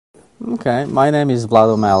Okay, my name is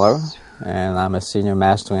Vladimir Meller, and I'm a senior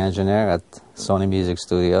mastering engineer at Sony Music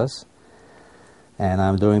Studios. And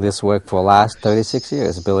I'm doing this work for the last 36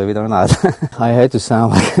 years, believe it or not. I hate to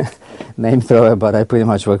sound like a name thrower, but I pretty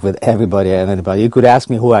much work with everybody and anybody. You could ask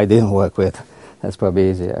me who I didn't work with. That's probably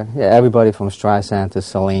easier. Yeah, everybody from Streisand to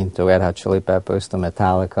Celine to Red Hot Chili Peppers to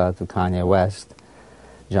Metallica to Kanye West,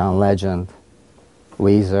 John Legend,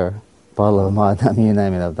 Weezer, Puddle of Mud. I mean, you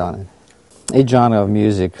name it, I've done it. Each genre of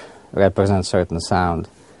music represents certain sound.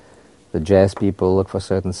 The jazz people look for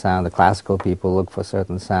certain sound, the classical people look for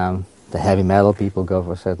certain sound, the heavy metal people go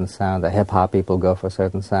for a certain sound, the hip-hop people go for a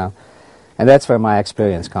certain sound. And that's where my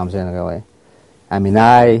experience comes in, really. I mean,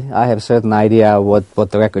 I have a certain idea what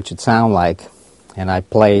the record should sound like, and I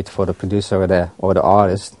play it for the producer or the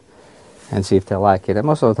artist and see if they like it. And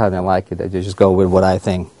most of the time they like it. They just go with what I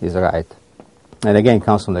think is right. And again, it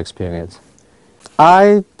comes from the experience.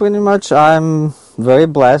 I'm very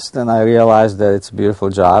blessed, and I realize that it's a beautiful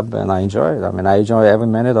job, and I enjoy it. I mean, I enjoy every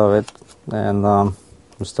minute of it, and I'm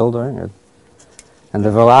still doing it. And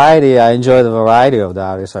the variety, I enjoy the variety of the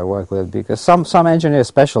artists I work with, because some engineers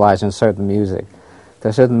specialize in certain music.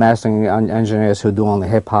 There are certain mastering engineers who do only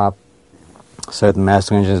hip-hop, certain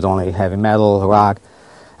mastering engineers do only heavy metal, rock.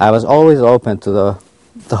 I was always open to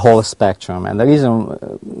the whole spectrum, and the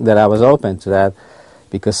reason that I was open to that,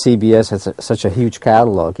 because CBS has such a huge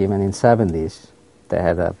catalog, even in the 70s. They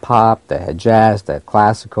had pop, they had jazz, they had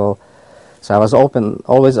classical. So I was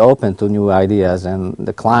always open to new ideas, and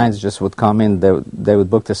the clients just would come in, they would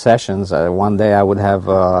book the sessions. One day I would have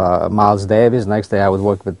Miles Davis, next day I would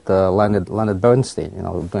work with Leonard Bernstein,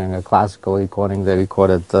 doing a classical recording. They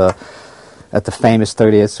recorded at the famous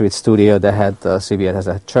 30th Street studio. They had, CBS has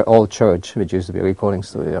an old church, which used to be a recording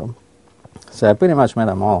studio. So I pretty much met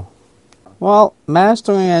them all. Well,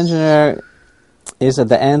 mastering engineer is at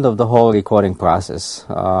the end of the whole recording process.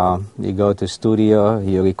 You go to studio,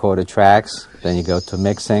 you record the tracks, then you go to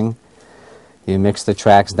mixing. You mix the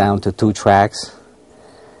tracks down to 2 tracks.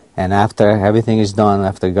 And after everything is done,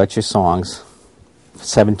 after you got your songs,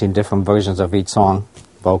 17 different versions of each song,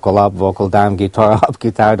 vocal up, vocal down, guitar up,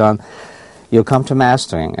 guitar down, you'll come to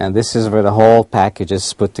mastering. And this is where the whole package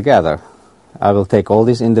is put together. I will take all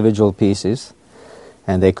these individual pieces,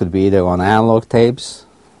 and they could be either on analog tapes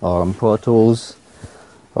or on Pro Tools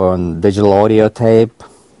or on digital audio tape,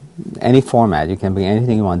 any format. You can bring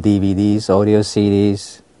anything you want, DVDs, audio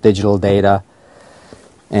CDs, digital data,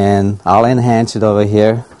 and I'll enhance it over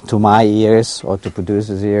here to my ears or to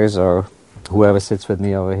producer's ears or whoever sits with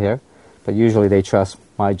me over here. But usually they trust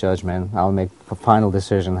my judgment. I'll make a final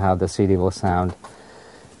decision how the CD will sound,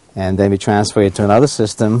 and then we transfer it to another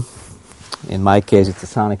system. In my case, it's a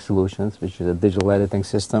Sonic Solutions, which is a digital editing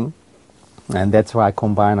system, and that's where I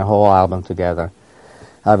combine a whole album together.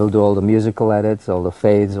 I will do all the musical edits, all the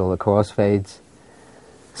fades, all the crossfades.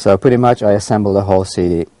 So pretty much I assemble the whole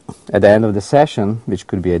CD. At the end of the session, which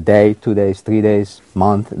could be a day, 2 days, 3 days,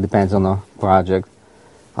 month, it depends on the project,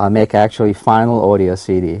 I'll make actually final audio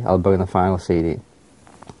CD. I'll burn the final CD.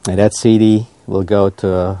 And that CD will go to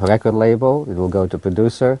a record label, it will go to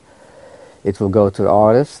producer, it will go to the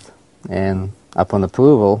artist, and upon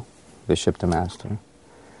approval, we ship to master.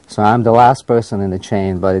 So I'm the last person in the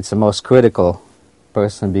chain, but it's the most critical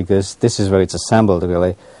person because this is where it's assembled,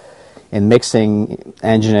 really. In mixing,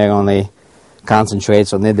 engineer only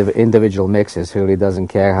concentrates on individual mixes. He really doesn't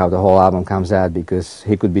care how the whole album comes out, because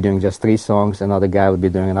he could be doing just 3 songs, another guy would be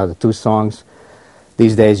doing another 2 songs.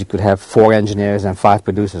 These days you could have 4 engineers and 5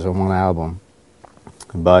 producers on one album.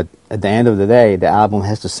 But at the end of the day, the album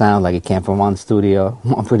has to sound like it came from one studio,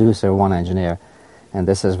 one producer, one engineer. And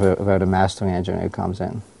this is where the mastering engineer comes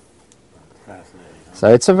in.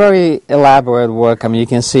 So it's a very elaborate work. I mean, you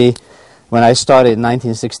can see when I started in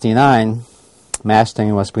 1969,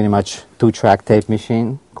 mastering was pretty much 2-track tape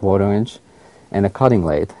machine, 1/4 inch, and a cutting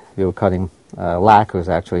lathe. We were cutting lacquers,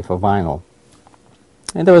 actually, for vinyl.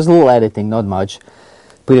 And there was a little editing, not much.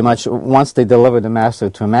 Pretty much once they delivered the master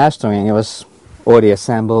to mastering, it was already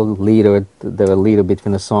assembled, leadered. There were leader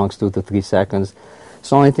between the songs, 2 to 3 seconds.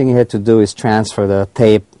 So the only thing you had to do is transfer the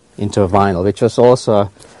tape into a vinyl, which was also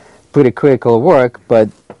pretty critical work, but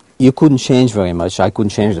you couldn't change very much. I couldn't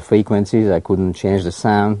change the frequencies, I couldn't change the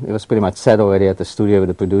sound. It was pretty much set already at the studio with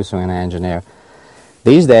the producer and the engineer.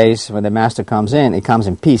 These days, when the master comes in, it comes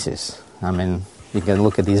in pieces. I mean, you can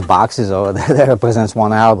look at these boxes over there, that represents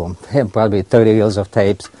one album. Probably 30 reels of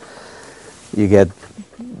tapes. You get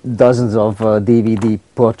dozens of DVD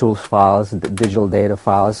Pro Tools files, digital data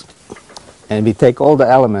files, and we take all the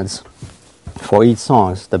elements for each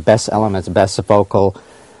song, the best elements, best vocal,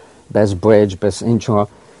 best bridge, best intro,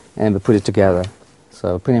 and we put it together.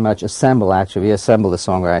 So pretty much assemble, actually. We assemble the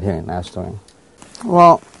song right here in mastering.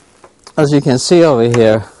 Well, as you can see over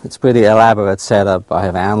here, it's pretty elaborate setup. I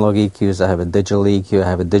have analog EQs, I have a digital EQ, I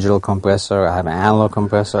have a digital compressor, I have an analog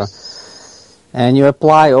compressor. And you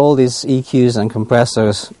apply all these EQs and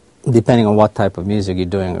compressors depending on what type of music you're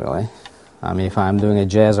doing, really. I mean, if I'm doing a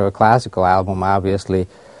jazz or a classical album, obviously,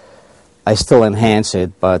 I still enhance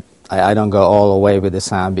it, but I don't go all the way with the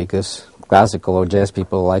sound because classical or jazz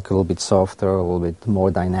people like a little bit softer, a little bit more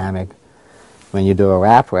dynamic. When you do a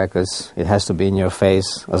rap record, it has to be in your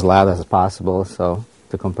face as loud as possible, so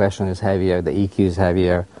the compression is heavier, the EQ is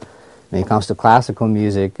heavier. When it comes to classical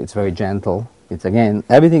music, it's very gentle. It's, again,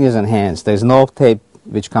 everything is enhanced. There's no tape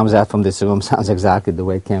which comes out from this room sounds exactly the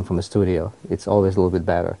way it came from the studio. It's always a little bit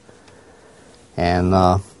better.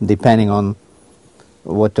 And depending on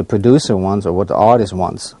what the producer wants or what the artist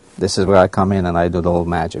wants, this is where I come in and I do the whole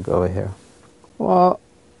magic over here. Well,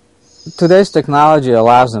 today's technology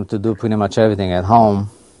allows them to do pretty much everything at home.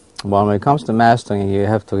 But when it comes to mastering, you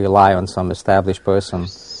have to rely on some established person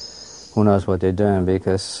who knows what they're doing,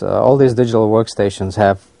 because all these digital workstations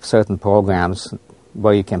have certain programs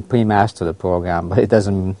where you can pre-master the program, but it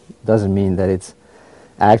doesn't mean that it's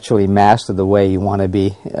actually mastered the way you want to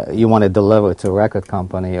be. You want to deliver it to a record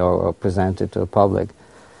company or present it to the public.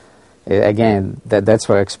 Again, that's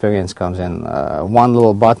where experience comes in. One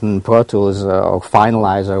little button, Pro Tools or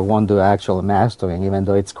Finalizer won't do actual mastering, even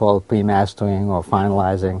though it's called pre-mastering or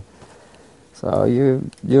finalizing. So you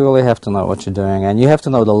really have to know what you're doing, and you have to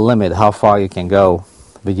know the limit, how far you can go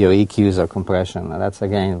with your EQs or compression. And that's,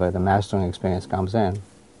 again, where the mastering experience comes in,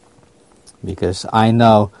 because I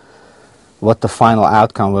know what the final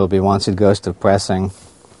outcome will be once it goes to pressing,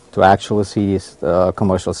 to actual CDs,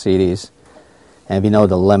 commercial CDs. And we know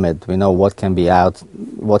the limit. We know what can be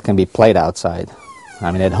played outside.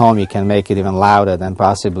 I mean, at home you can make it even louder than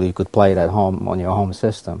possibly you could play it at home on your home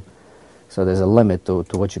system. So there's a limit to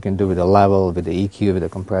what you can do with the level, with the EQ, with the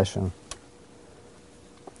compression.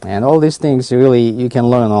 And all these things you can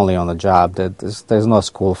learn only on the job. There's no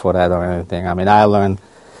school for that or anything. I mean, I learned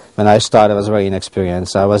when I started. I was very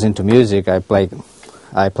inexperienced. I was into music. I play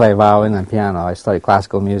violin and piano. I studied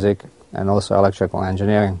classical music and also electrical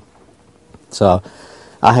engineering. So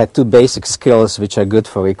I had two basic skills which are good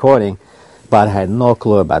for recording, but I had no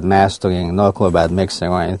clue about mastering, no clue about mixing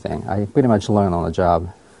or anything. I pretty much learned on the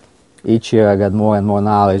job. Each year I got more and more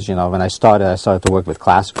knowledge. You know, when I started to work with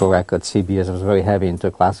classical records. CBS was very heavy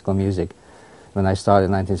into classical music. When I started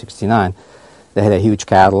in 1969, they had a huge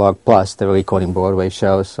catalog, plus they were recording Broadway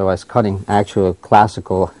shows, so I was cutting actual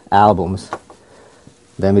classical albums.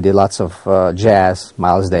 Then we did lots of jazz.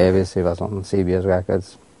 Miles Davis, he was on CBS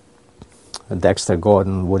Records. Dexter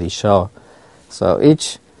Gordon, Woody Shaw. So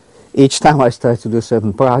each time I started to do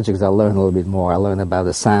certain projects, I learned a little bit more. I learned about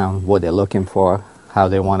the sound, what they're looking for, how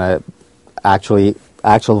they want to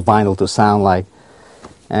actual vinyl to sound like.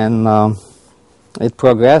 And it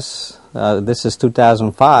progressed. This is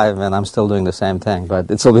 2005, and I'm still doing the same thing,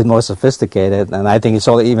 but it's a little bit more sophisticated, and I think it's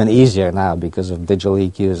all even easier now because of digital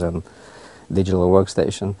EQs and digital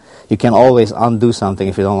workstation. You can always undo something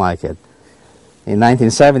if you don't like it. In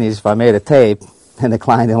 1970s, if I made a tape and the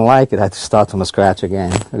client didn't like it, I had to start from scratch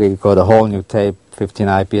again. Record a whole new tape, 15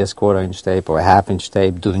 IPS quarter-inch tape or a half-inch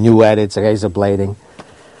tape, do new edits, razor blading.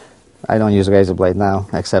 I don't use razor blade now,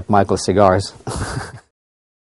 except Michael's cigars.